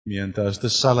gemeente, as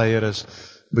dit selleier is,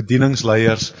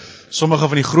 bedieningsleiers. Sommige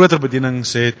van die groter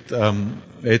bedienings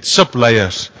het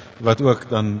subleiers, wat ook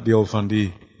dan deel van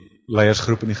die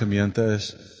leiersgroep in die gemeente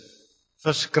is.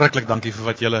 Verskriklik dankie vir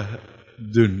wat julle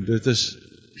doen. Dit is,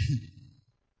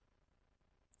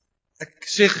 ek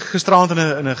sê gisterand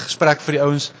in 'n gesprek vir die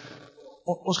ouens,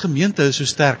 ons gemeente is so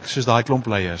sterk soos daai klomp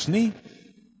leiers. Nie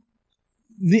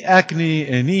ek nie,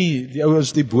 en nie die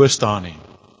ouens die bo staan nie.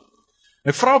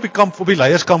 Ek vra op die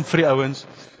leierskamp vir die ouens,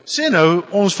 sê nou,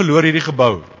 ons verloor hierdie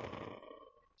gebou.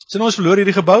 Sê nou, ons verloor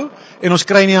hierdie gebou, en ons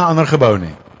kry nie 'n ander gebou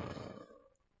nie.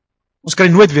 Ons kry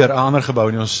nooit weer 'n ander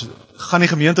gebou nie, ons gaan die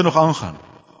gemeente nog aangaan.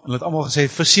 En hulle het almal gesê,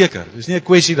 verseker, dis nie 'n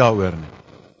kwessie daaroor nie.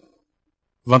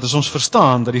 Want as ons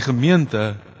verstaan dat die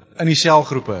gemeente in die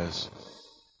selgroepe is,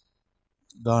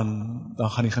 dan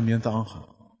gaan die gemeente aangaan.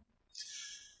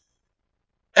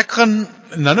 Ek gaan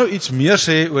nou iets meer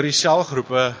sê oor die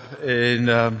selgroepe,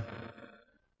 en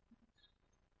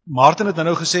Martin het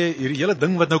nou gesê, hierdie hele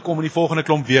ding wat nou kom in die volgende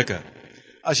klomp weke,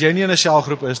 as jy nie in 'n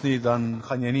selgroep is nie, dan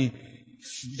gaan jy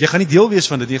gaan nie deel wees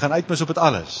van dit, jy gaan uitmis op dit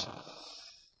alles.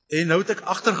 En nou het ek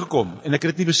agtergekom, en ek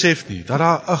het dit nie besef nie, dat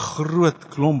daar 'n groot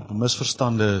klomp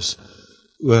misverstande is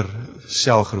oor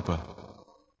selgroepe.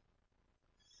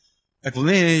 Ek wil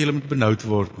nie hê julle moet benoud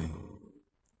word nie,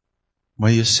 maar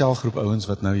jy is selgroep ouens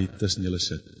wat nou hier tussen julle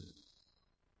sit.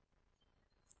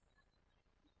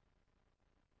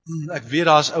 Ek weet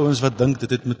daar is ouens wat dink dit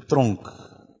het met tronk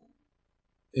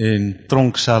en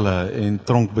tronkselle en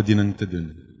tronkbediening te doen.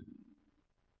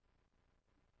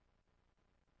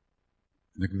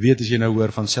 En ek weet as jy nou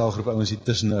hoor van selgroep ouens hier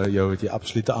tussen jou, het jy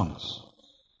absolute angs.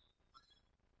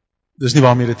 Dis nie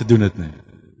waarmee dit te doen het nie.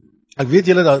 Ek weet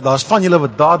julle, daar's van julle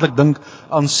wat dadelik dink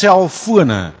aan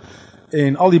selfone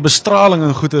en al die bestraling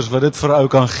en goeders wat dit vir 'n ou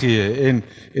kan gee.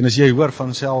 En as jy hoor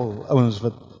van ouens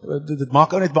wat dit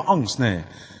maak ou net beangs, nê.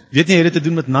 Weet nie, het dit te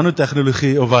doen met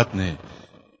nanotechnologie of wat, nê.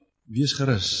 Wees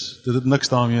gerus, dit het niks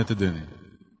daarmee te doen nie.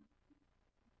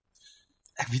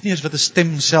 Ek weet nie eens wat 'n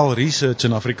stemcel research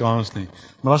in Afrikaans nie,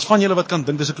 maar daar's van julle wat kan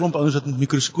dink, dis 'n klomp ouens wat met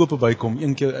mikroskope bykom,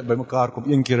 bymekaar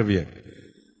kom, een keer 'n week.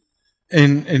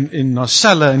 En na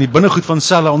selle, en die binnegoed van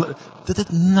selle, dit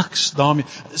het niks daarmee.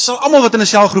 Sal almal wat in 'n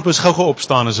selgroep is, gou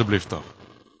opstaan asseblief tog.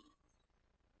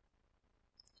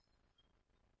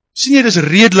 Sien jy, dis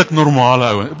redelik normale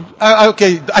ouens.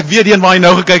 Okay, ek weet nie waar jy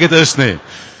nou gekyk het is nie.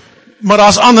 Maar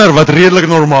daar's ander wat redelik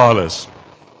normaal is.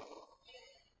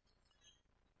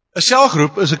 'n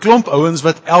Selgroep is 'n klomp ouens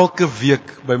wat elke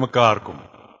week bymekaar kom.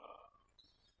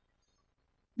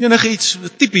 Enige iets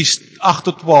tipies 8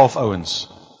 tot 12 ouens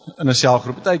in 'n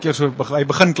selgroep. Partykeer so, hy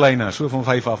begin kleiner, so van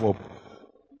 5 af op.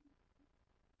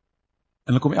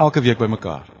 En hulle kom elke week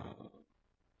bymekaar.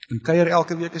 En kuier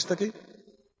elke week 'n stukkie.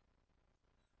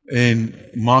 En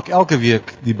maak elke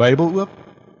week die Bybel oop.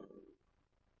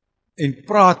 En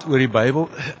praat oor die Bybel.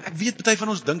 Ek weet, party van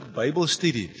ons dink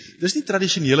Bybelstudie. Dis nie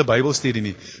tradisionele Bybelstudie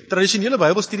nie. Tradisionele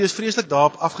Bybelstudie is vreeslik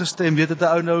daarop afgestem, weet dit 'n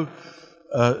ou nou,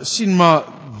 sien maar,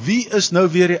 wie is nou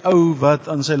weer die ou wat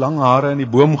aan sy lang hare in die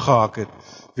boom gehak het?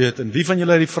 Weet, en wie van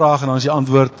julle het die vraag, en dan is die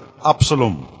antwoord,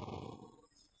 Absalom.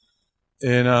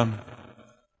 En,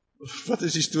 wat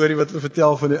is die storie wat hulle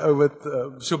vertel van die ou wat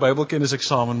so Bybelkennis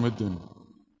eksamen moet doen?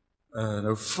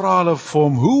 Nou vra hulle vir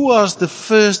hom, who was the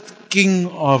first king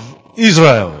of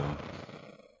Israel?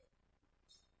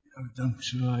 Ek dink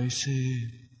so, hy sê,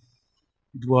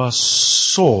 it was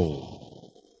Saul.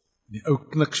 Die ou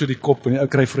knik so die kop, en die ou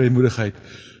kry vrymoedigheid.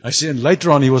 Hy sê, and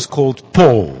later on he was called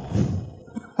Paul.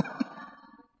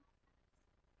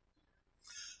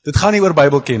 Dit gaan nie oor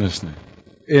Bybelkennis nie,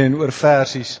 en oor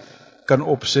versies kan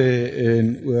opsê,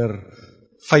 en oor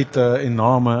feite en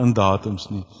name en datums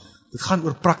nie. Dit gaan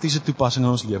oor praktiese toepassing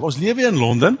in ons lewe. Ons lewe in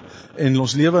Londen, en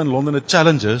ons lewe in Londen het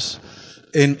challenges,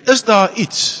 en is daar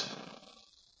iets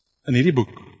in hierdie boek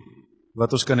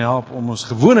wat ons kan help om ons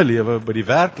gewone lewe by die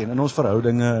werk en in ons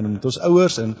verhoudinge en met ons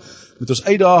ouers en met ons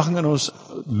uitdaging in ons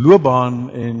loopbaan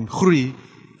en groei,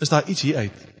 is daar iets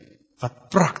hieruit wat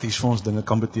prakties vir ons dinge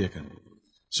kan beteken.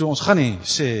 So ons gaan nie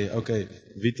sê, okay,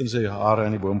 wie het in sy hare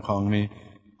in die boom gehang nie,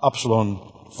 Absalom,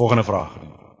 volgende vraag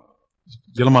nie.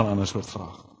 Heeltemal 'n ander soort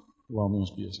vraag waarmee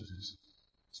ons besig is.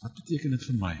 Wat beteken dit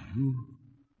vir my? Hoe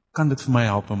kan dit vir my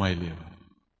help in my lewe?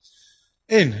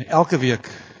 En elke week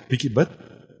bietjie bid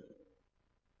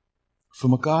vir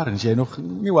mekaar, en as jy nog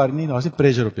nie worry nie, daar's nie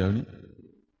pressure op jou nie.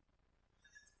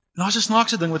 Daar's 'n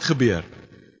snaakse ding wat gebeur.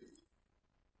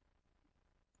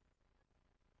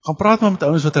 Gaan praat maar met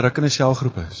ouens wat 'n ruk in 'n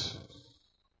selgroep is.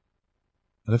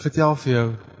 Hulle vertel vir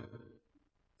jou,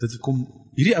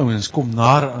 hierdie ouens kom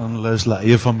naar aan hulle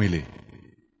eie familie.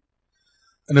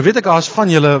 En nou weet ek daar's van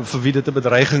julle vir wie dit 'n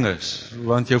bedreiging is,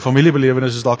 want jou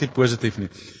familiebelewenis is dalk nie positief nie.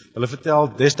 Hulle vertel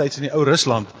destyds in die ou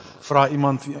Rusland, vra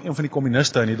iemand, een van die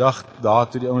kommuniste in die dag daar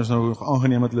toe die ouens nou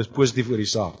aangeneem het, hulle is positief oor die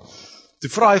saak. Toe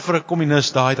vra hy vir 'n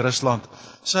kommunist daar uit Rusland,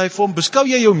 sê hy vir hom, beskou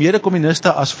jy jou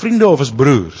mede-kommuniste as vriende of as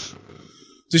broers?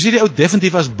 Toe sê die ou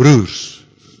definitief as broers.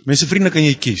 Mense vriende kan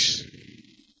jy kies.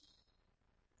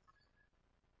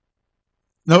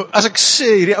 Nou, as ek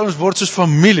sê, hierdie ouens word soos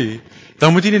familie,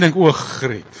 dan moet jy nie dink, o,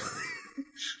 great.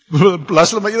 Laat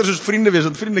hulle maar eerder soos vriende wees,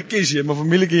 want vriende kies jy, maar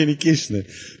familie kan jy nie kies nie.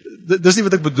 Dis nie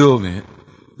wat ek bedoel nie.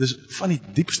 Dis van die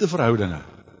diepste verhoudinge.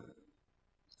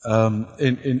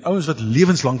 En ouens wat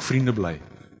lewenslang vriende bly,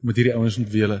 met hierdie ouens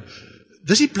met wie hulle,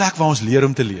 dis die plek waar ons leer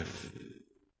om te leef.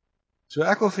 So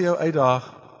ek wil vir jou uitdaag,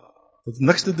 dit het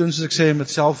niks te doen, soos ek sê, met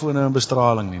selfone en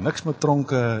bestraling nie, niks met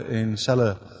tronke en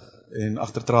selle en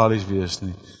agtertralies wees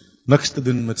nie, niks te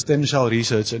doen met stem cell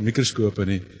research en mikroskope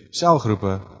nie,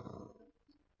 selgroepe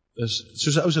is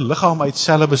soos 'n ou se liggaam uit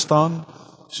selle bestaan,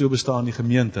 so bestaan die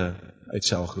gemeente uit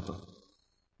selgroepe.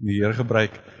 Die Here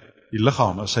gebruik die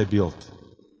liggaam as sy beeld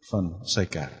van sy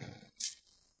kerk.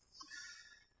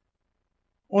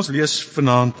 Ons lees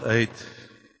vanaand uit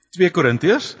 2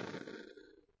 Korintiërs.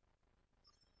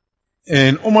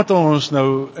 En omdat ons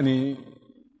nou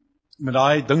met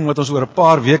daai ding wat ons oor 'n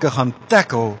paar weke gaan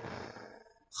tackle,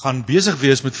 gaan besig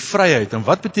wees met vryheid. En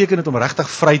wat beteken dit om regtig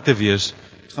vry te wees?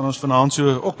 Gaan ons vanaand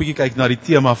so ook bietjie kyk na die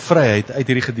tema vryheid uit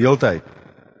hierdie gedeelte uit.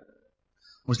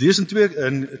 Ons lees in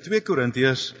 2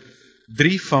 Korintiërs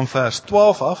 3 van vers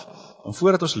 12 af, en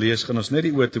voordat ons lees, gaan ons net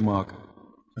die oë toemaak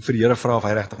en vir die Here vra of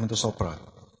hy regtig met ons sal praat.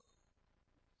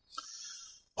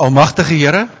 Almagtige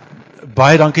Here,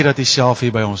 baie dankie dat U self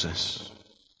hier by ons is.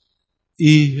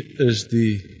 U is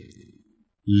die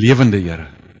lewende Here.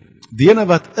 Die ene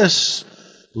wat is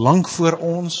lank voor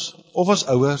ons, of as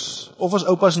ouers, of as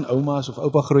oupas en oumas, of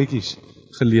oupa grootjies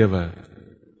gelewe,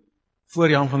 voor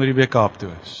Jan van Riebeeck Kaap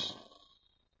toe is.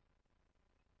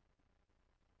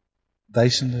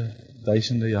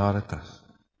 Duisende jare terug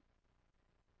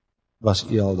was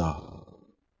U al daar.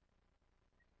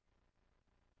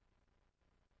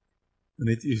 En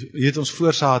U het ons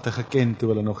voorsate geken toe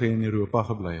hulle nog hier in Europa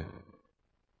gebly het.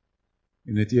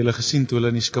 En het U hulle gesien toe hulle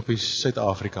in die skippies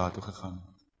Suid-Afrika toe gegaan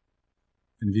het.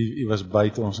 En U was by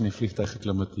toe ons in die vliegtuig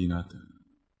geklim het hiernatoe.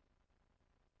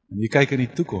 En U kyk in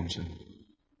die toekoms in.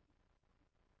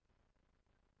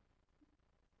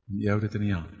 En U hou dit in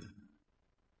die hand.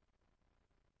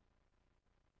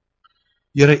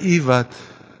 Here, U wat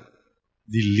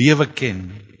die lewe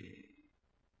ken,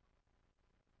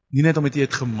 nie net omdat U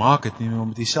het gemaak het nie, maar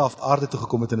omdat U self aarde toe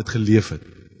gekom het en dit geleef het.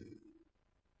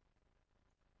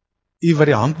 U wat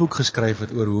die handboek geskryf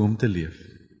het oor hoe om te leef,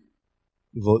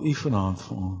 wil U vanaand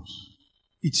vir ons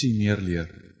ietsie meer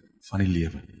leer van die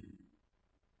lewe.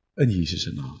 In Jesus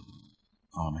se naam.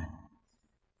 Amen.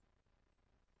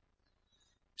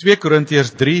 2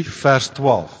 Korintiërs 3 vers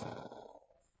 12.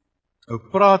 Nou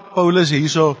praat Paulus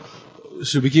hierso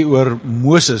so 'n bietjie oor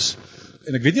Moses.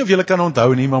 En ek weet nie of julle kan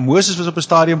onthou nie, maar Moses was op 'n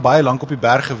stadium baie lank op die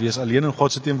berg gewees, alleen in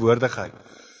God se teenwoordigheid.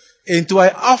 En toe hy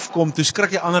afkom, toe skrik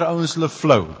die ander ouens hulle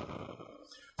flou.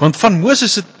 Want van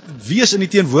Moses se wees in die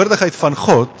teenwoordigheid van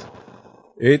God,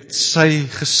 het sy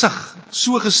gesig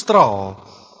so gestraal,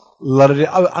 dat die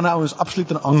ander ouens absoluut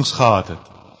in angs gehad het.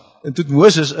 En toe het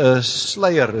Moses 'n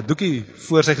sluier, 'n doekie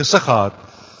voor sy gesig gehad,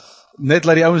 net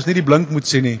laat die ouens nie die blink moet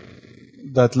sien nie,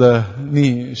 dat hulle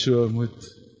nie so moet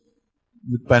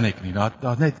paniek nie.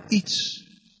 Daar net iets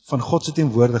van God se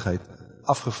teenwoordigheid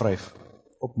afgevryf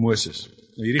op Moses.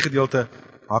 Nou hierdie gedeelte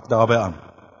hak daarbey aan.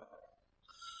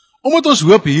 Omdat ons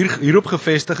hoop hierop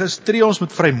gevestig is, tree ons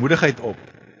met vrymoedigheid op.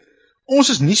 Ons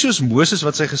is nie soos Moses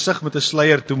wat sy gesig met 'n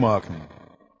sluier toemaak nie.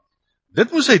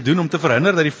 Dit moes hy doen om te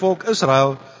verhinder dat die volk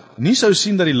Israel nie sou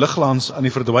sien dat die ligglans aan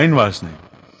die verdwyn was nie.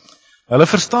 Hulle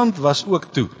verstand was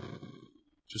ook toe.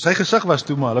 So sy gesig was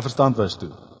toe, maar hulle verstand was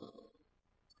toe.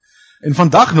 En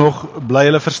vandag nog bly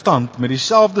hulle verstand met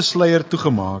dieselfde sluier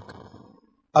toegemaak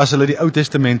as hulle die Ou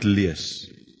Testament lees.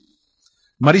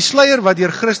 Maar die sluier wat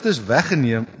deur Christus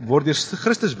weggeneem word deur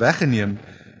Christus weggeneem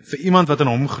vir iemand wat in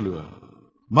hom glo.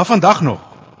 Maar vandag nog,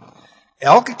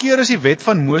 elke keer as die wet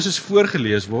van Moses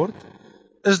voorgelees word,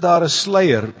 is daar 'n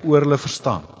sluier oor hulle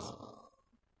verstand.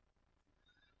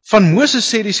 Van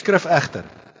Moses sê die skrif egter,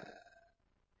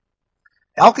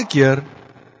 elke keer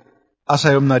as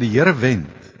hy hom na die Here wend,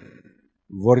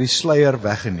 word die sluier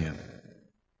weggeneem.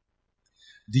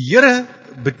 Die Here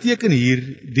beteken hier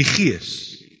die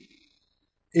Gees.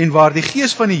 En waar die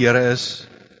Gees van die Here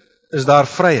is daar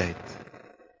vryheid.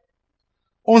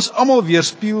 Ons almal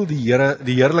weerspieël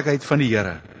die heerlikheid van die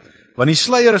Here, want die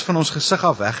sluier is van ons gesig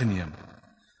af weggeneem.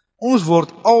 Ons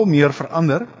word al meer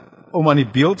verander om aan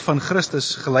die beeld van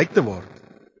Christus gelyk te word.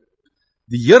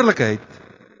 Die heerlikheid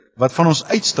wat van ons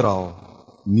uitstraal,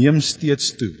 neem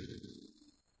steeds toe.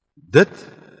 Dit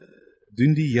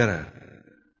doen die Here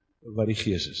wat die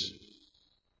Gees is.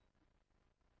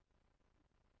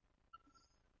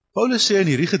 Paulus sê in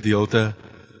hierdie gedeelte,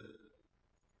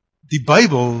 die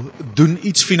Bybel doen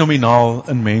iets fenomenaal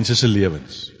in mense se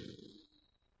lewens.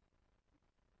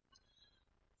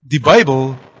 Die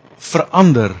Bybel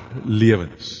verander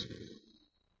lewens.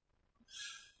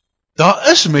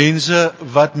 Daar is mense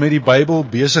wat met die Bybel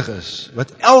besig is,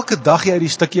 wat elke dag jy uit die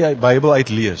stukkie uit Bybel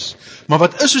uitlees. Maar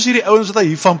wat is soos hierdie ouens wat hy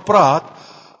hiervan praat,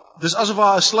 dis asof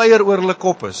daar 'n sluier oor hulle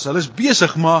kop is. Hulle is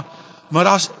besig, maar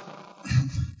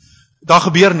daar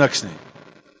gebeur niks nie.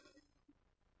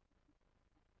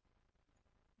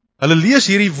 Hulle lees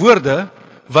hierdie woorde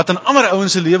wat in ander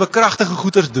ouens se lewe kragtige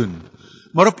goeders doen.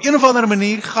 Maar op een of ander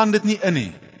manier gaan dit nie in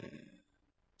nie.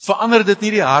 Verander dit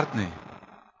nie die hart nie.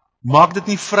 Maak dit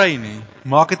nie vry nie.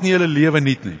 Maak dit nie hulle lewe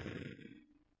nuut nie.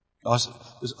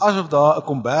 Dis asof daar 'n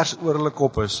kombers oor hulle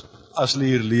kop is as hulle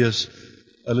hier lees.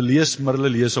 Hulle lees, maar hulle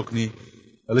lees ook nie.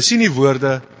 Hulle sien die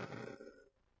woorde,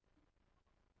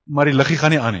 maar die liggie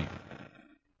gaan nie aan nie.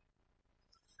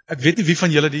 Ek weet nie wie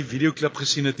van julle die videoklip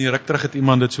gesien het nie, ruk terug het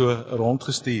iemand dit so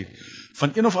rondgestuur.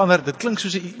 Van een of ander, dit klink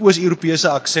soos 'n Oos-Europese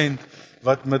aksent,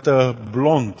 wat met 'n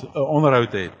blond 'n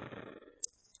onderhoud het.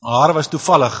 Haar was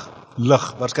toevallig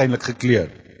lig, waarskynlik gekleur.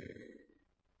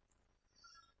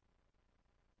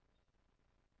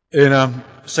 En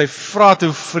sy vra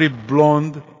toe vir die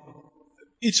blond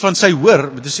iets van sy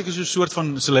hoor, dit is seker so 'n soort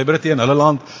van celebrity in hulle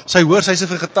land. Sy hoor sy's 'n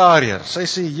vegetariër. Sy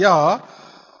sê ja,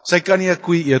 sy kan nie 'n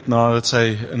koei eet nadat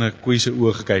sy in 'n koei se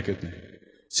oë gekyk het nie.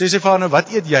 Sê sy vir haar, nou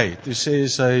wat eet jy? Toe sê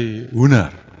sy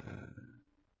hoender.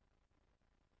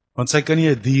 Want sy kan nie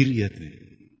 'n dier eet nie.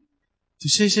 Toe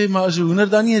sê sy, maar is 'n hoender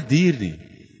dan nie 'n dier nie?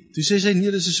 Toe sê sy,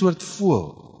 nee, dis 'n soort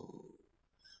voël.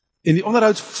 En die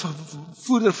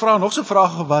onderhoudsvoerder vra nog so 'n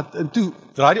vraag wat, en toe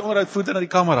draai die onderhoudsvoerder na die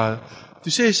kamera.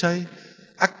 Toe sê sy,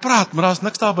 ek praat, maar daar's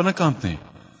niks daar binnekant nie.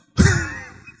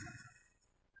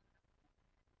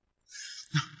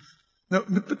 Nou,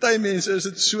 met party mense is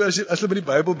dit so, as hulle met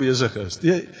die Bybel besig is.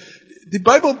 Die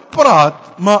Bybel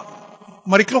praat,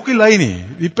 maar die klokkie lui nie,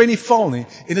 die pen nie val nie,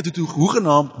 en dit het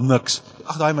hoegenaamd niks.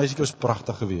 Ag, daai meisietjie was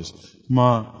pragtig geweest,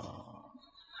 maar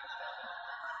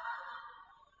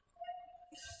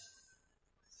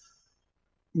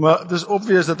dit is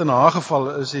obvious dat in haar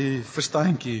geval is die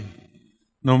verstandjie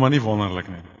nou maar nie wonderlik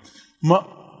nie.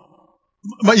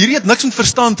 Maar hierdie het niks met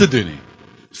verstand te doen nie.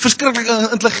 Verskriklik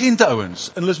intelligente ouens,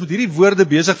 en hulle is met hierdie woorde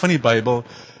besig van die Bybel,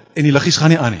 en die liggies gaan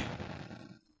nie aan nie.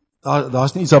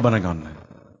 Daar's nie iets daar binnekant nie.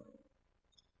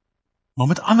 Maar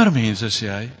met ander mense sê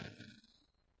hy,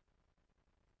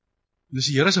 dis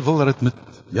die Here se wil dat dit met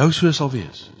jou so sal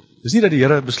wees. Dis nie dat die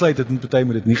Here besluit het, met party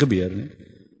moet dit nie gebeur nie.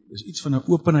 Dis iets van 'n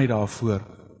openheid daarvoor,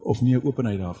 of nie 'n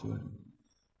openheid daarvoor nie.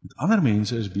 Met ander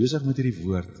mense is besig met hierdie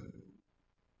woord.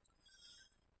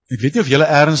 Ek weet nie of julle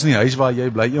ergens in die huis waar jy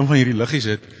bly, een van hierdie liggies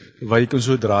het, waar jy kan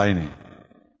so draai nie.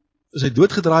 As hy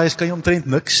doodgedraai is, kan jy omtrent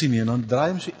niks sien nie, en dan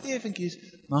draai hom so effentjies,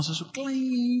 dan is so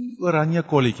klein oranje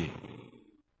kolletjie.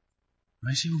 En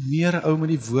hy sê, hoe meer 'n ou met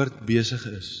die woord besig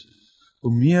is,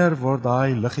 hoe meer word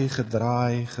daai liggie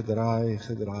gedraai,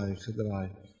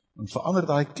 en verander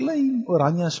daai klein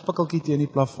oranje spikkeltjie teen die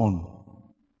plafon,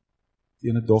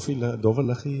 teen 'n dowwe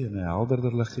liggie, en 'n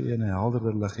helderder liggie, en 'n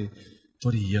helderder liggie,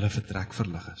 tot die hele vertrek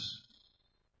verlig is.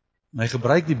 En hy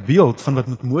gebruik die beeld van wat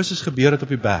met Moses gebeur het op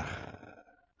die berg.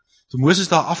 Toe Moses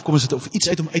daar afkom, is dit of iets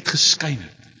uit hom uitgeskyn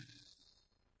het.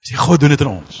 Hy sê, God doen dit in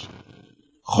ons.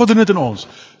 God doen dit in ons.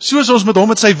 Soos ons met hom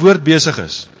met sy woord besig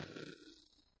is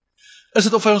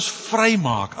dit of hy ons vry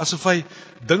maak, asof hy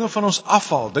dinge van ons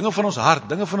afval, dinge van ons hart,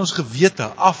 dinge van ons gewete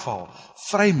afval,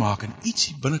 vry maak, en iets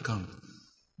hier binnekant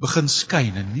begin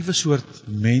skyn, 'n nuwe soort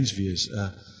mens wees,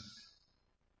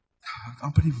 ek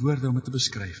amper die woorde om dit te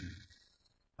beskryf nie.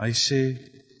 Hy sê,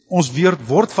 ons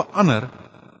word verander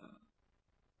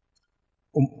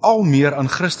om al meer aan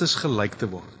Christus gelyk te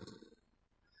word.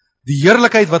 Die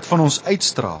heerlikheid wat van ons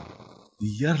uitstraal,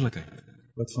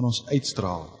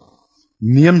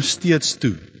 neem steeds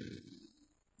toe.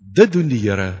 Dit doen die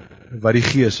Here wat die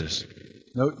Gees is.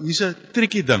 Nou, hier's 'n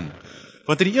triekie ding,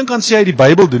 want aan die een kant sê hy die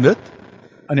Bybel doen dit,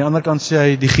 aan die ander kant sê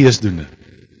hy die Gees doen dit.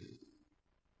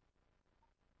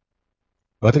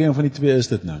 Watter een van die twee is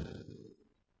dit nou?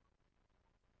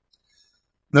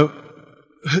 Nou,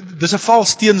 dis 'n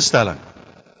vals teenstelling.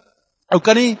 Ou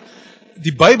kan nie,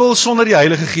 die Bybel sonder die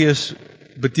Heilige Gees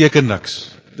beteken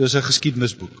niks. Dis 'n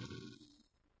geskiedenisboek.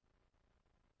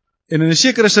 En in 'n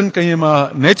sekere sin kan jy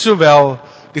maar net sowel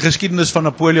die geskiedenis van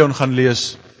Napoleon gaan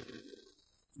lees,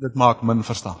 dit maak min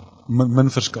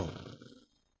verskil.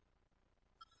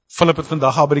 Philip het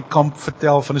vandag al by die kamp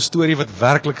vertel van 'n storie wat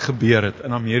werklik gebeur het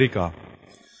in Amerika.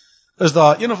 Is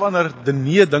daar een of ander ding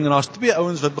en daar's 2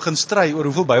 ouens wat begin stry oor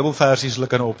hoeveel Bybelversies hulle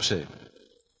kan opsê.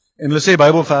 En hulle sê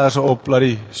Bybelverse op laat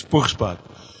die spoegspad.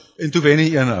 En toe wen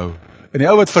die een ou. En die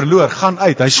ou wat verloor, gaan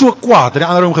uit. Hy's so kwaad dat die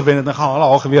ander hom gewen het en gaan hulle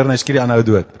al geweer en hy skiet die ander ou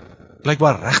dood.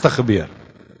 Blykbaar regtig gebeur.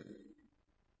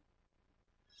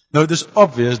 Nou dis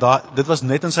obvious, dit was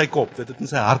net in sy kop, dit het in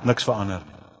sy hart niks verander.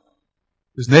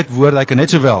 Dis net woorde, hy kan net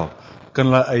sowel kan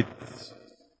hulle uit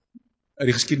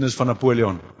die geskiedenis van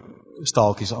Napoleon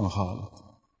staaltjies aangehaal het.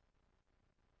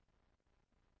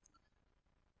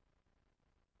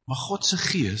 Maar God se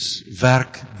gees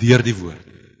werk deur die woord.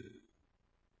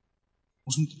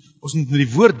 Ons moet met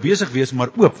die woord besig wees,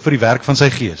 maar oop vir die werk van sy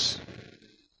gees.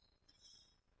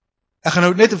 Ek gaan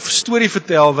nou net 'n storie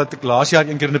vertel wat ek laas jaar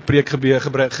een keer in 'n preek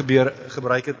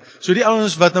gebruik het. So die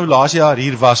ouens wat nou laas jaar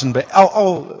hier was en by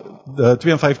al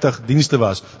 52 dienste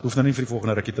was, hoef nou nie vir die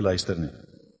volgende rukkie te luister nie.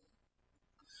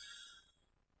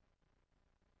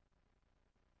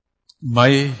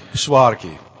 My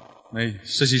swaartjie, my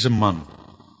sussie se man,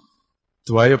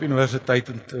 toe hy op universiteit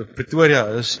in Pretoria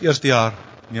is, eerste jaar,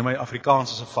 neem hy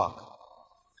Afrikaans as 'n vak.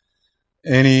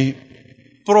 En die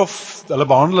prof, hulle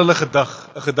behandel hulle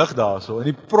 'n gedig daarso, en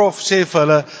die prof sê vir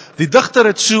hulle, die digter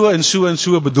het so en so en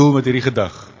so bedoel met hierdie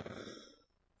gedig.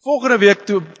 Volgende week,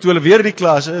 toe hulle weer in die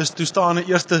klas is, toe staan 'n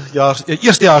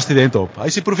eerstejaars student op. Hy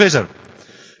sê, professor,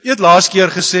 jy het laas keer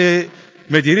gesê,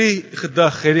 met hierdie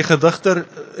gedig, het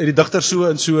die digter so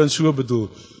en so en so bedoel.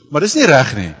 Maar dis nie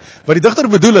reg nie. Wat die digter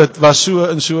bedoel het, was so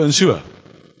en so en so.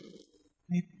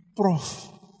 Die prof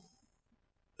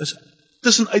is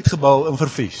tussen uitgebal en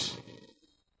vervies.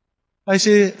 Hy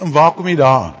sê, en waar kom jy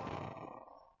daar aan?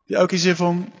 Die ouetjie sê vir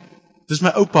hom, dis my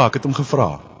oupa, ek het hom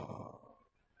gevra.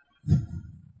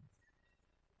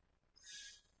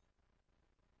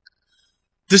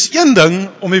 Dis een ding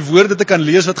om die woorde te kan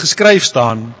lees wat geskryf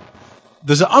staan,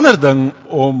 dis 'n ander ding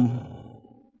om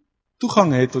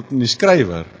toegang het tot die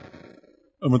skrywer,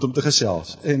 om met hom te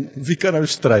gesels. En wie kan nou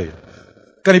stry?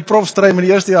 Kan die prof stry met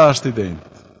die eerstejaars student?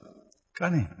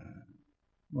 Kan nie,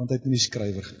 want hy het met die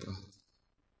skrywer gepraat.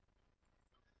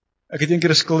 Ek het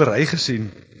eendag 'n skildery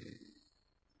gesien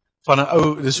van 'n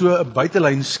ou, dis so 'n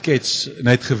buitelyn skets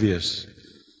net gewees,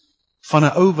 van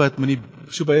 'n ou wat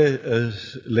so by 'n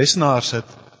lesenaar sit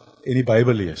en die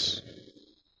Bybel lees.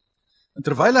 En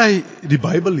terwyl hy die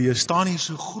Bybel lees, staan hier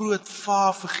so groot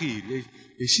figuur.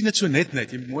 Jy sien dit so net,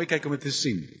 jy moet mooi kyk om dit te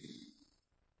sien.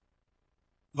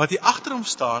 Wat hier agter hom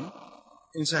staan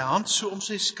en sy hand so om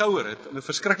sy skouer het, in 'n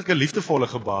verskriklike liefdevolle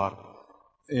gebaar,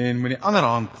 en met die ander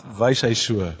hand wys hy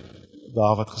so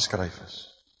daar wat geskryf is.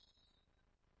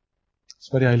 Dis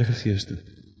wat die Heilige Gees doen.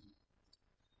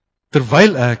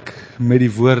 Terwyl ek met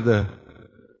die woorde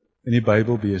in die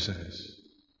Bybel besig is,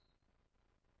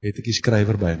 het ek die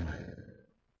skrywer by my.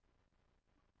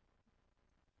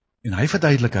 En hy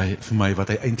verduidelik vir my wat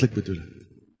hy eintlik bedoel het.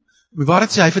 Om die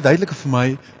waarheid sê, hy verduidelik vir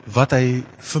my wat hy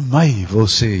vir my wil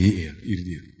sê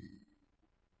hierdeur.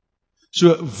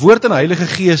 So, woord en Heilige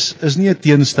Gees is nie 'n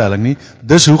teenstelling nie,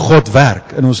 dis hoe God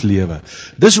werk in ons lewe.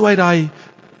 Dis hoe hy daai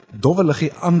dowwe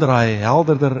liggie aandraai,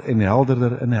 helderder en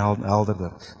helderder en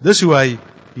helderder. Dis hoe hy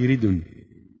hierdie doen.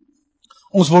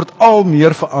 Ons word al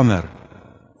meer verander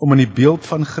om in die beeld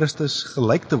van Christus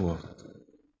gelyk te word.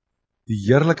 Die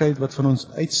heerlikheid wat van ons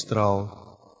uitstraal,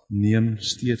 neem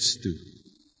steeds toe.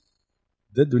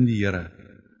 Dit doen die Here,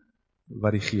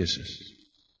 wat die Gees is.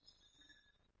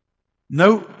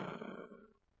 Nou,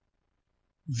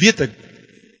 weet ek,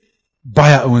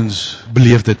 baie ouens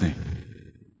beleef dit nie.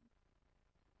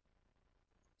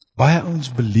 Baie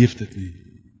ouens beleef dit nie.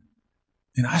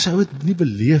 En as hy dit nie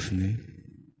beleef nie,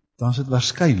 dan is dit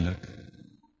waarskynlik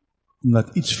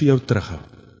omdat iets vir jou terughou.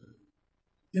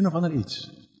 Een of ander iets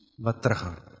wat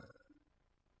terughou.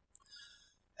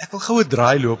 Ek wil gou 'n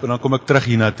draai loop en dan kom ek terug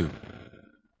hiernatoe.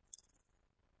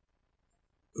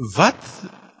 Wat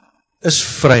is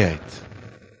vryheid?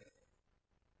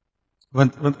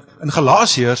 Want in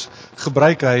Galasiërs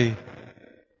gebruik hy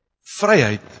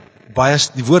vryheid,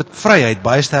 die woord vryheid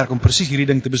baie sterk om presies hierdie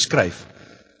ding te beskryf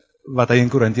wat hy in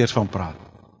Korintiërs van praat.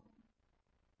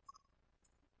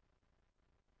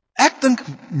 Ek dink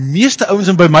meeste ouens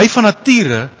en by my van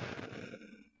nature,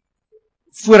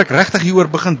 voor ek regtig hieroor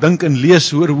begin dink en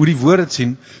lees oor hoe die woord dit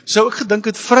sien, sou ek gedink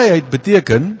het vryheid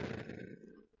beteken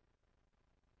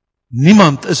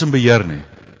niemand is in beheer nie.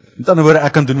 Met ander woorde,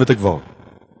 ek kan doen wat ek wil.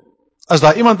 As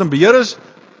daar iemand in beheer is,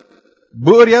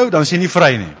 boor jou, dan is jy nie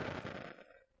vry nie.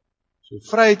 So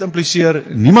vryheid impliseer,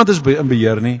 niemand is in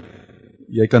beheer nie,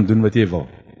 jy kan doen wat jy wil.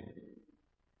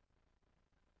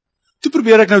 Toe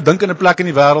probeer ek nou dink in 'n plek in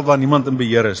die wêreld waar niemand in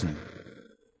beheer is nie.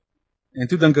 En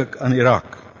toe dink ek aan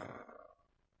Irak.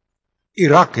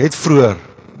 Irak het vroeër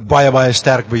baie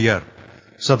sterk beheer.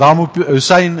 Saddam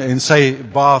Hussein en sy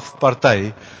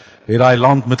Ba'ath-party het daai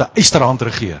land met 'n ysterhand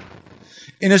regeer.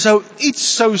 En as ou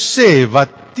iets sou sê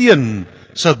wat teen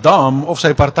Saddam of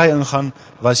sy party ingaan,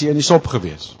 was hy in die sop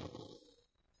gewees.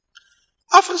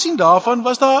 Afgesien daarvan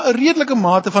was daar 'n redelike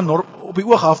mate van op die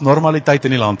oog af normaliteit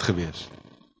in die land gewees.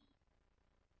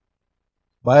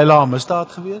 Baie lae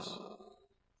misdaad gewees.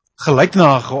 Gelyk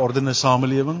na 'n geordende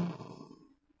samelewing.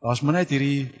 Daar's maar net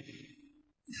hierdie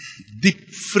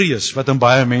diep vrees wat in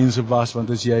baie mense was, want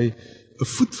as jy 'n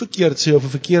voet verkeerd sê of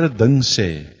 'n verkeerde ding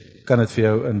sê, kan dit vir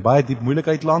jou in baie diep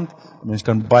moeilikheid land. Mens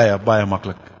kan baie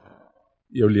maklik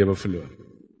jou lewe verloor.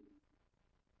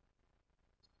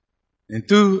 En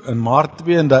toe in Maart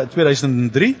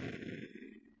 2003,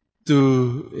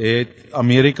 toe het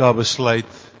Amerika besluit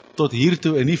tot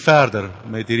hiertoe en nie verder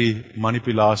met hierdie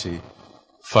manipulasie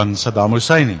van Saddam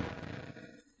Hussein nie.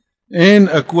 En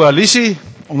 'n koalisie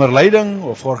onder leiding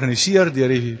of georganiseer deur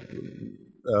die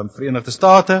Verenigde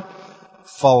State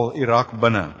val Irak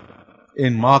binne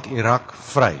en maak Irak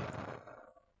vry.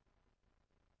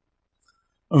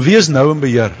 En wie is nou in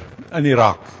beheer in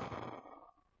Irak?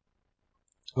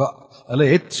 Hulle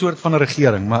het soort van 'n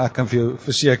regering, maar ek kan vir jou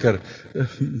verseker,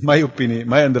 my opinie,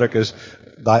 my indruk is,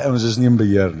 daai ouens is nie in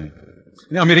beheer nie.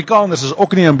 En die Amerikaners is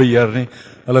ook nie in beheer nie.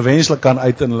 Hulle wenslik kan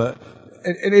uit in hulle,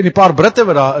 en die paar Britte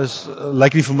wat daar is,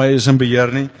 lyk nie vir my is in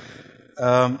beheer nie.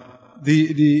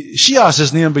 Die Shias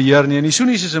is nie in beheer nie, en die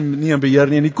Sunnis is nie in beheer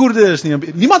nie, en die Koerde is nie in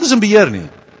beheer, niemand is in beheer nie.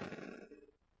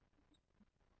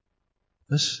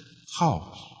 Dis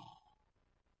chaos.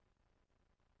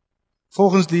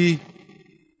 Volgens die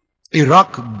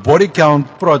Iraq Body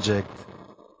Count Project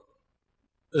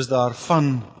is daar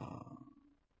van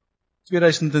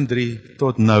 2003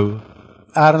 tot nou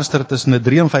ernstig tussen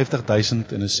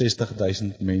 53.000 en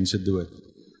 60.000 mense dood.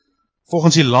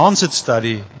 Volgens die Lancet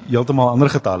studie heeltemal ander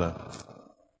getalle.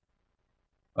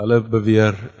 Hulle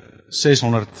beweer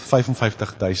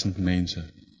 655.000 mense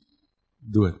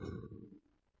dood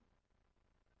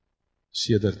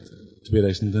sedert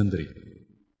 2003.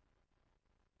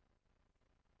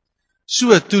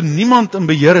 So, toe niemand in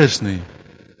beheer is nie,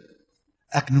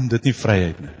 ek noem dit nie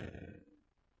vryheid nie.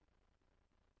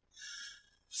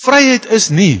 Vryheid is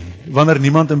nie wanneer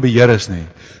niemand in beheer is nie.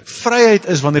 Vryheid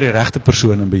is wanneer die regte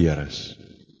persoon in beheer is.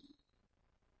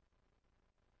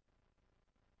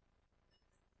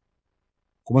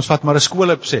 Kom ons vat maar 'n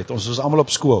skoolopset, ons is almal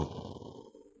op skool.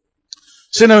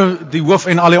 Sê nou die hoof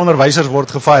en al die onderwysers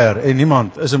word gefire en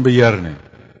niemand is in beheer nie.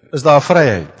 Is daar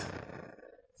vryheid?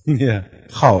 Nee,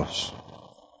 chaos.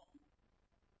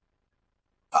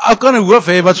 Ou kan 'n hoof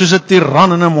hê wat soos 'n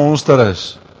tiran en 'n monster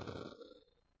is.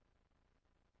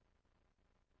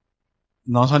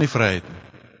 Dan is daar nie vryheid nie.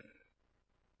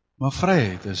 Maar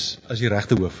vryheid is as die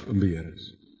regte hoof in beheer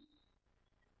is.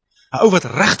 'n Ou wat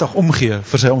regtig omgee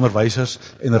vir sy onderwysers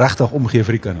en regtig omgee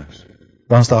vir die kinders,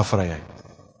 dan is daar vryheid.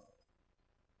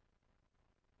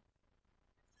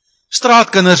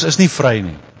 Straatkinders is nie vry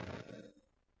nie.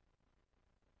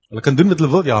 Hulle kan doen wat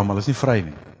hulle wil, ja, maar hulle is nie vry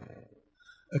nie.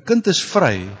 'n Kind is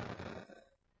vry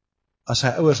as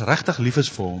sy ouers regtig lief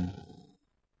is vir hom,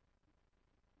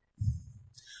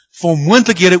 vir hom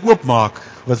moontlikhede oopmaak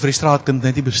wat vir die straatkind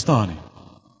net nie bestaan nie,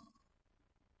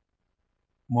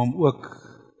 maar hom ook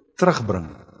terugbring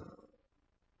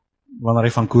wanneer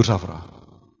hy van koers afraak.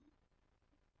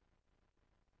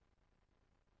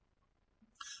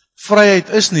 Vryheid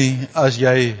is nie as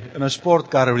jy in 'n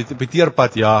sportkar op die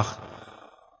teerpad jaag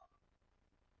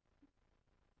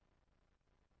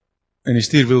en die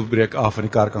stuurwiel breek af en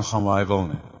die kar kan gaan waar hy wil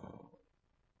nie.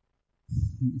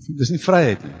 Dis nie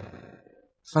vryheid nie.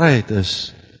 Vryheid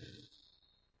is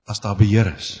as daar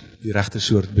beheer is, die regte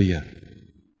soort beheer.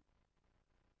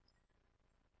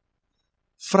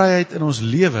 Vryheid in ons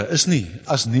lewe is nie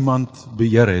as niemand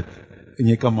beheer het en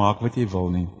jy kan maak wat jy wil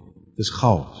nie. Dis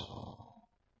chaos.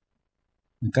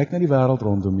 En kyk na die wêreld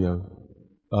rondom jou.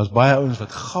 Daar's baie ouens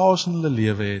wat chaos in hulle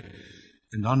lewe het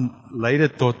en dan lei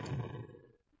dit tot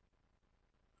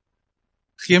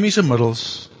chemiese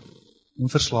middels en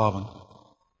verslawing.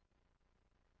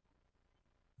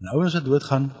 En ouens wat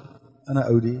doodgaan in 'n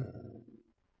Audi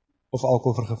of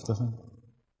alkoholvergiftiging.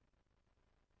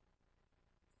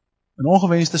 En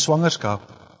ongewenste swangerskap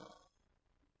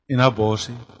en abortus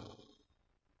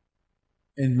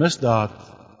en misdaad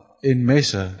en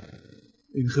messe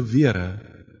en gewere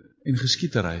en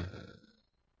geskietery.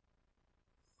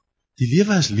 Die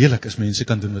lewe is lelik as mense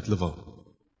kan doen wat hulle wil.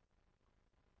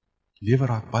 Die lewe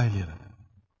raak baie lelik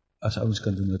as ouens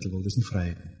kan doen wat hulle wil. Dis nie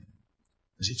vryheid nie.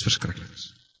 Dis iets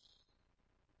verskrikliks.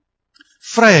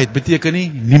 Vryheid beteken nie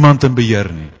niemand in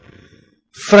beheer nie.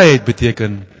 Vryheid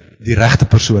beteken die regte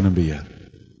persoon in beheer.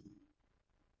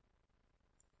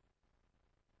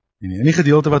 En in die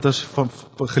gedeelte wat ons van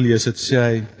gelees het, sê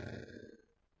hy,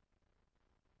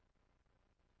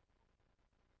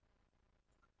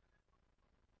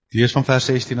 lees van vers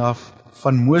 16 af,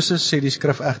 van Moses sê die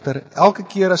skrif egter, elke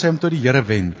keer as hy hom tot die Here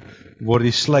wend, word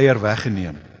die sluier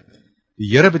weggeneem. Die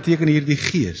Here beteken hier die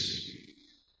Gees,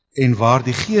 en waar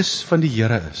die Gees van die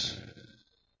Here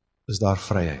is daar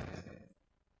vryheid.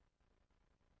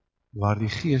 Waar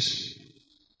die Gees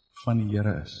van die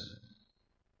Here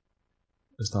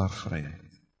is daar vryheid.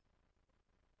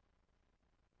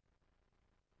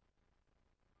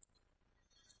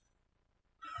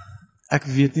 Ek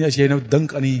weet nie as jy nou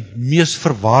dink aan die mees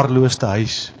verwaarloosde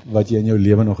huis wat jy in jou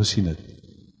lewe nog gesien het.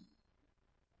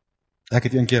 Ek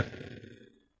het een keer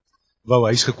wou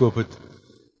huis gekoop het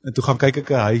en toe gaan kyk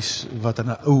ek 'n huis wat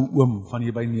aan 'n ou oom van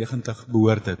hier by 90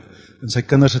 behoort het en sy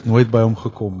kinders het nooit by hom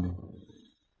gekom nie.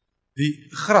 Die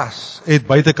gras het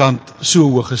buitekant so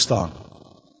hoog gestaan.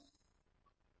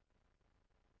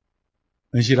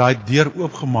 En as jy daai deur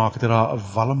oopgemaak het, het daar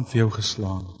 'n walm vir jou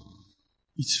geslaan.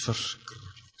 Iets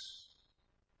verskrikliks.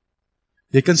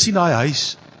 Jy kan sien daai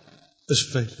huis is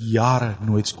vir jare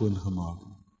nooit skoon gemaak.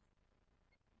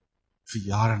 Vir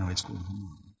jare nooit skoon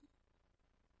gemaak.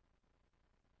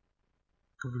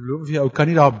 Ek beloof vir jou,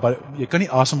 jy kan nie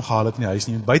asem gehaal het in die huis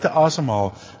nie, en buite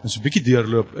asemhaal en so 'n bietjie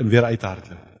deurloop en weer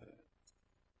uithardloop.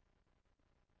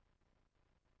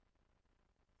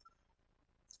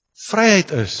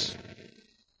 Vryheid is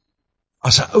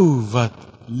as 'n ou wat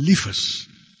lief is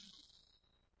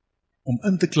om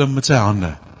in te klim met sy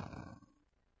hande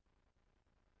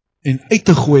en uit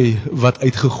te gooi wat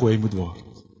uitgegooi moet word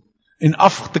en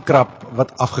af te krap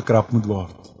wat afgekrap moet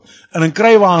word en in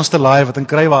kruiwagens te laai wat in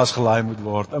kruiwagens gelaai moet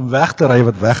word en weg te ry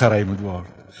wat weggery moet word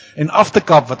en af te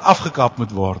kap wat afgekap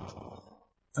moet word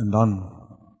en dan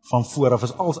van voor af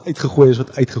as alles uitgegooi is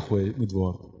wat uitgegooi moet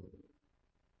word.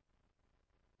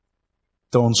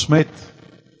 Te ontsmet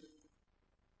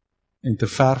en te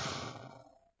verf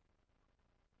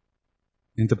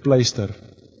en te pleister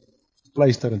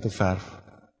en te verf,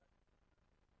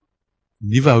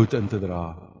 nuwe hout in te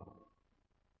dra,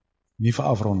 nuwe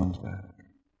afrondingswerk,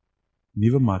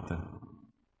 nuwe matte,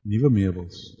 nuwe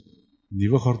meubels,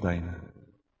 nuwe gordyne,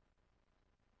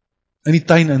 in die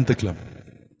tuin in te klim,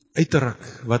 uit te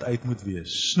ruk wat uit moet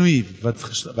wees, snoei wat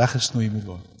weggesnoei moet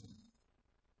word,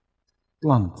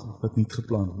 plant wat nie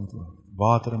geplant moet word,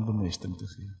 water en bemesting te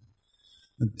gee.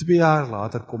 En 2 jaar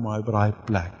later kom hy by daai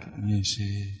plek en jy sê,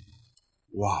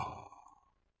 wow.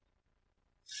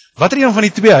 Watter een van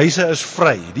die 2 huise is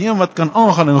vry? Die een wat kan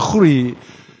aangaan en groei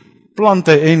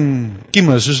plante en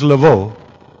kieme soos hulle wil?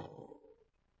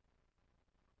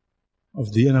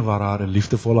 Of die ene waar daar 'n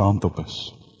liefdevolle hand op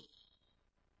is?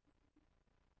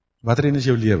 Watter een is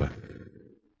jou lewe?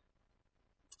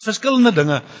 Verskillende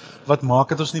dinge wat maak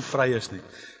dat ons nie vry is nie.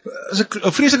 Is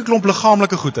 'n vreeslike klomp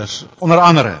liggaamlike goeders, onder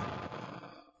andere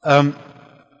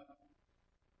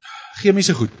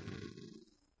chemiese goed.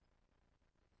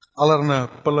 Allerlei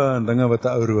pille en dinge wat 'n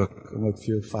ou rook, om wat vir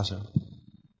jou vashou,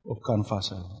 of kan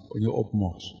vashou, en jou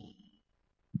opmors.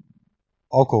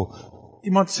 Alkohol.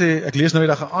 Iemand sê, ek lees nou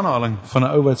die dag 'n aanhaling van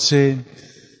 'n ou wat sê,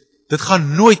 dit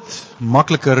gaan nooit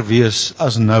makliker wees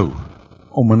as nou,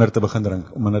 om minder te begin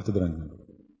drink, om minder te drink.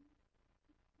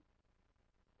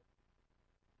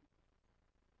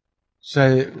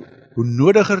 Sê, hoe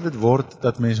nodiger dit word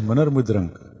dat mens minder moet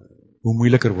drink, hoe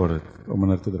moeiliker word dit om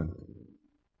minder te drink.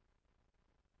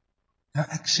 Nou,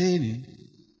 ek sê nie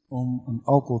om in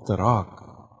alkohol te raak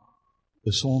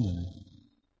besonde nie.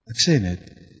 Ek sê net,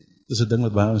 dis 'n ding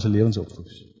wat by ons lewens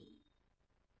opvoes.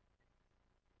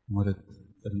 Maar dit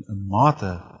in 'n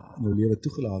mate in jou lewe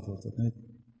toegelaat word, wat net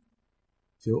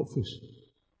vir jou opvoes.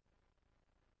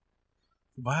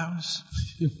 By ons,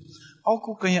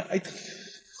 alkohol kan jy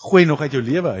uitgooi nog uit jou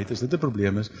lewe uit, as dit 'n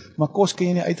probleem is, maar kos kan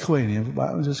jy nie uitgooi nie,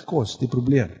 by ons is kos die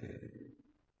probleem.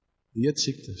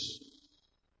 Dieetsiektes,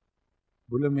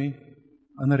 bulimie,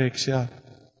 anorexia,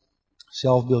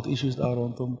 selfbeeld issues daar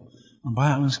rondom, en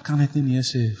baie ons kan dit nie nee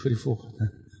sê vir die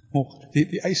volgende.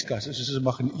 Die yskas is soos 'n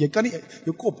magneet. Jy kan nie,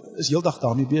 jou kop is heeldag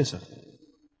daarmee besig.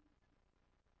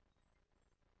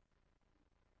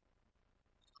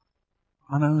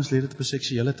 Ander ons leer dit op 'n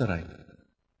seksuele terrein.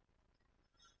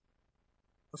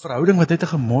 'n Verhouding wat net 'n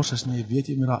gemors is, nie, jy weet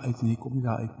jy moet daar uit nie, jy kom nie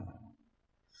daar uit nie.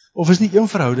 Of is nie een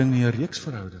verhouding nie, 'n reeks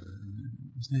verhoudinge.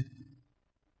 Is net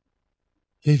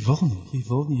Jy wil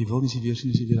nie sy weer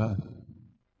sien as jy weer daar.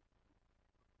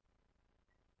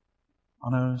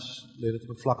 Anders lê dit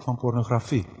op 'n vlak van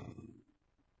pornografie.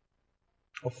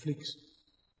 Of flieks.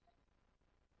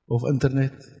 Of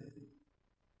internet.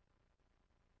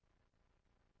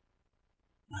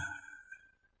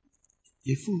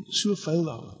 Jy voel so vuil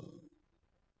daaroor.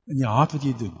 En jy haat wat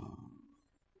jy doen.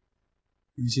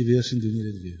 En as jy weer sien, doen jy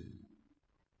dit weer.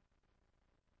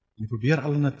 Jy probeer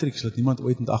al in 'n triks, dat niemand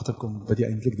ooit moet agterkom wat jy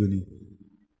eintlik doen nie.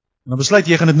 En dan besluit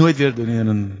jy gaan dit nooit weer doen nie, en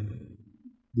dan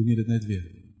doen jy dit net weer.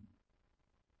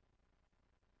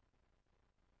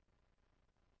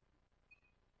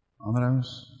 Ander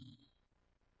ouens,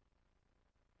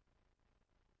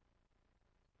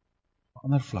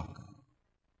 ander vlak.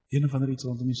 Een of ander iets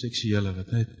rondom die seksuele,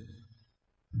 wat net,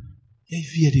 jy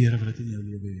weet die Here wat dit in jou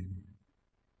lewe hê.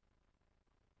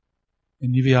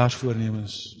 En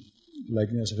nuwejaarsvoornemens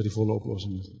lyk nie asof dit die volle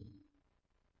oplossing is.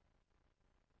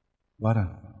 Wat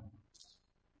dan?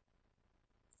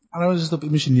 Anders is dit op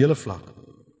emosionele vlak.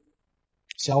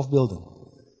 Selfbeelding.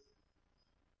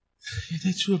 Jy het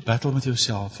net so 'n battle met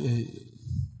jouself.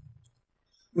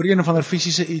 Oor een of ander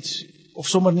fisiese iets, of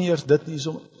sommer nie eers dit nie,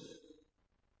 sommer.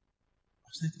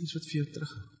 Is net iets wat vir jou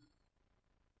teruggaan.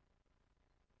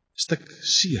 Stuk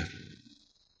seer.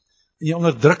 En jy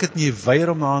onderdruk dit nie, jy weier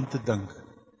om daaraan te dink.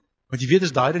 Want jy weet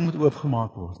as daai ding moet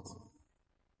oopgemaak word.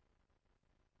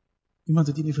 Iemand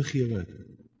het jy nie vergewe het.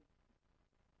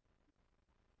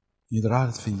 Jy dra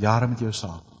dit vir jare met jou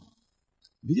saam.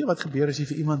 Weet jy wat gebeur as jy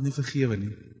vir iemand nie vergewe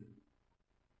nie?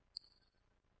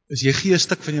 Is jy gee 'n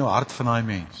stuk van jou hart van daai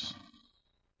mens.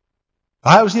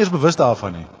 Hy was nie eens bewus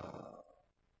daarvan nie.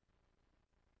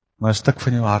 Maar 'n stuk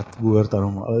van jou hart behoort aan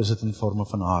hom, al is dit in vorme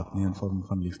van haat, nie in vorme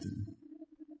van liefde nie.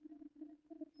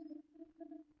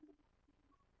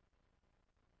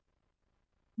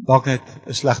 Dalk net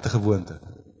 'n slegte gewoonte.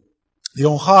 Die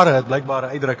Hongare het blykbaar 'n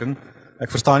uitdrukking, ek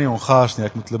verstaan nie Hongaars nie,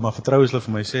 ek moet hulle maar vertrou as hulle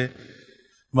vir my sê,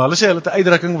 maar hulle sê hulle het 'n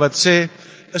uitdrukking wat sê,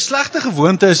 'n slegte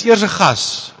gewoonte is eers 'n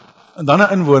gas, en dan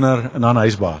 'n inwoner en dan 'n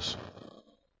huisbaas.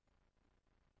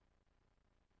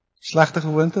 Slegte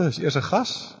gewoonte is eers 'n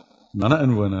gas, en dan 'n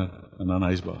inwoner en dan 'n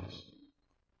huisbaas.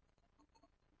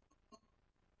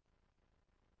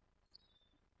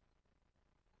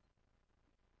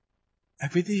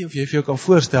 Ek weet nie of jy vir jou kan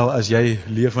voorstel as jy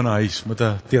leef in 'n huis met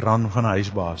 'n tiran van 'n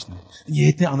huisbaas nie. En jy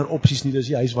het nie ander opsies nie, dis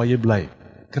die huis waar jy bly.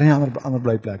 Kry nie ander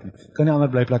blyplek nie. Kan nie ander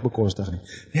blyplek bekostig nie.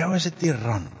 Die ou is 'n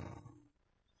tiran.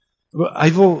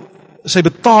 Hy wil sy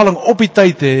betaling op die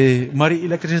tyd hê, maar die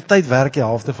elektrisiteit werk die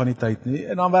helfte van die tyd nie,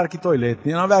 en dan werk die toilet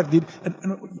nie, en dan werk die,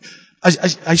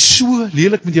 as hy so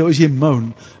lelik met jou as jy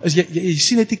moan, jy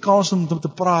sien net nie kans om te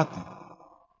praat nie.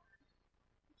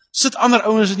 Sit ander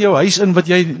ouens in jou huis in wat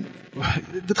jy,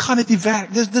 dit gaan net nie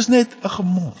werk, dis net 'n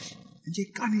gemors, en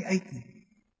jy kan nie uit nie.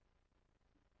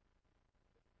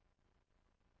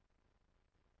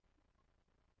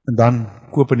 En dan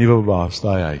koop 'n nuwe baas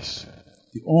daai huis,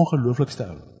 die ongelooflikste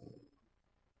ou.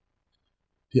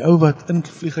 Die ou wat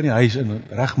invlieg in die huis en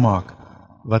regmaak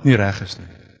wat nie reg is nie.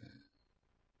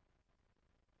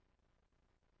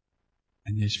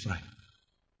 En jy is vry.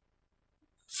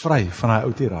 Vry van daai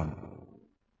ou tiran.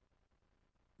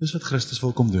 Dis wat Christus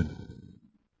wil kom doen.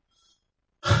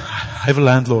 Hy wil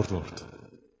landlord word.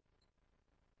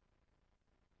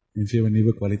 En vir jou 'n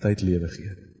nuwe kwaliteit lewe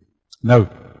gee. Nou,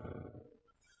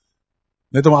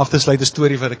 net om af te sluit 'n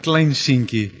storie van 'n klein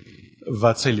seentjie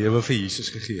wat sy lewe vir Jesus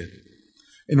gegee het.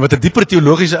 En wat 'n dieper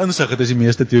teologiese insig het as die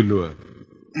meeste teoloë.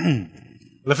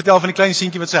 Hulle vertel van die klein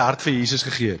seentjie wat sy hart vir Jesus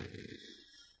gegee het.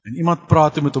 En iemand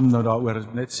praat toe met hom nou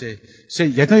daaroor, net sê,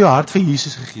 jy het nou jou hart vir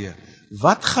Jesus gegee.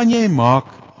 Wat gaan jy maak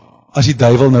as die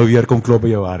duiwel nou weer kom klop by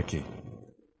jou hartjie?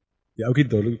 Die ouetjie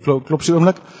klop so 'n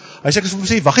oomblik. Hy sê ek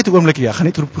sê wag net 'n oomblikie, ek gaan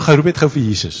net roep net gou vir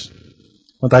Jesus.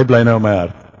 Want hy bly nou in my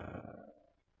hart.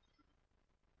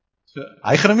 So,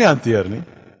 hy gaan hom nie hanteer nie.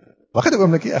 Wag net 'n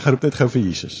oomblikie, ek gaan roep net gou vir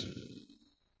Jesus.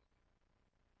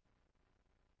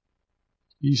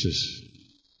 Jesus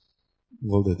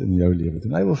wil dit in jou lewe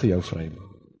doen. Hy wil vir jou vrymaak.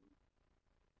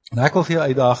 En ek wil vir jou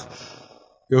uitdaag,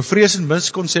 jou vrees en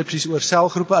miskonsepsies oor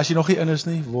selgroepe, as jy nog nie in is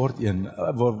nie, word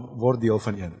deel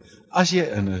van een. As jy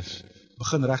in is,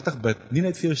 begin regtig bid, nie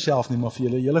net vir jouself nie, maar vir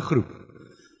julle hele groep,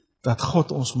 dat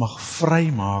God ons mag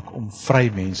vrymaak om vry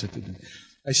mense te doen.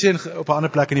 Hy sê op 'n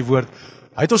ander plek in die woord,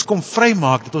 hy het ons kom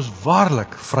vrymaak dat ons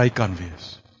waarlik vry kan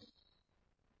wees.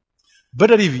 Bid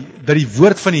dat die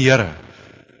woord van die Here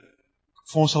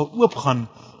vir ons sal oopgaan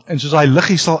en soos hy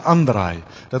liggie sal aandraai,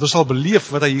 dat ons sal beleef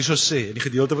wat hy hierso sê in die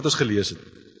gedeelte wat ons gelees het.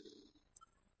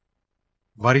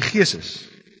 Waar die Gees is,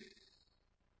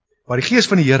 waar die Gees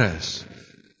van die Here is,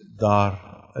 daar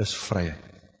is vryheid.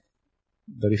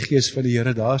 dat die gees van die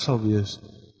Here daar sal wees,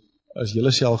 as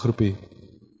julle selgroepie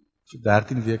vir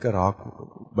 13 weke raak,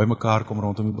 by mekaar kom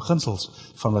rondom die beginsels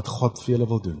van wat God vir julle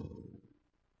wil doen,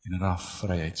 en dat daar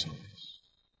vryheid sal wees.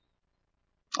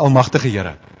 Almagtige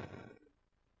Here,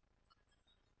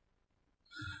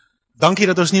 dankie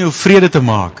dat ons nie hoef vrede te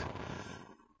maak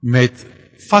met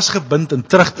vasgebind en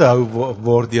terug te hou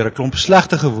word deur 'n klomp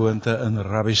slegte gewoonte en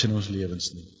rubbish in ons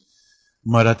lewens nie,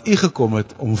 maar dat U gekom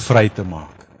het om vry te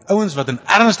maak. Ouens wat in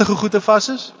ernstige goede vas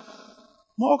is,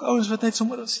 maar ook ouens wat net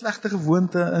sommer 'n slegte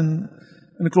gewoonte in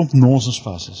 'n klomp nonsens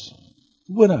vas is.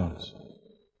 Gewone ouens.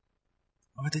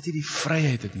 Maar wat het nie die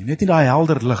vryheid het nie, net nie daai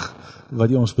helder lig wat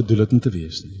U ons bedoel het om te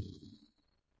wees nie.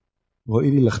 Wil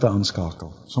U die ligte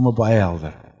aanskakel, sommer baie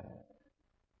helder,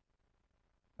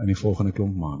 in die volgende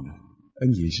klomp maande,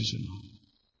 in Jesus se naam.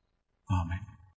 Amen.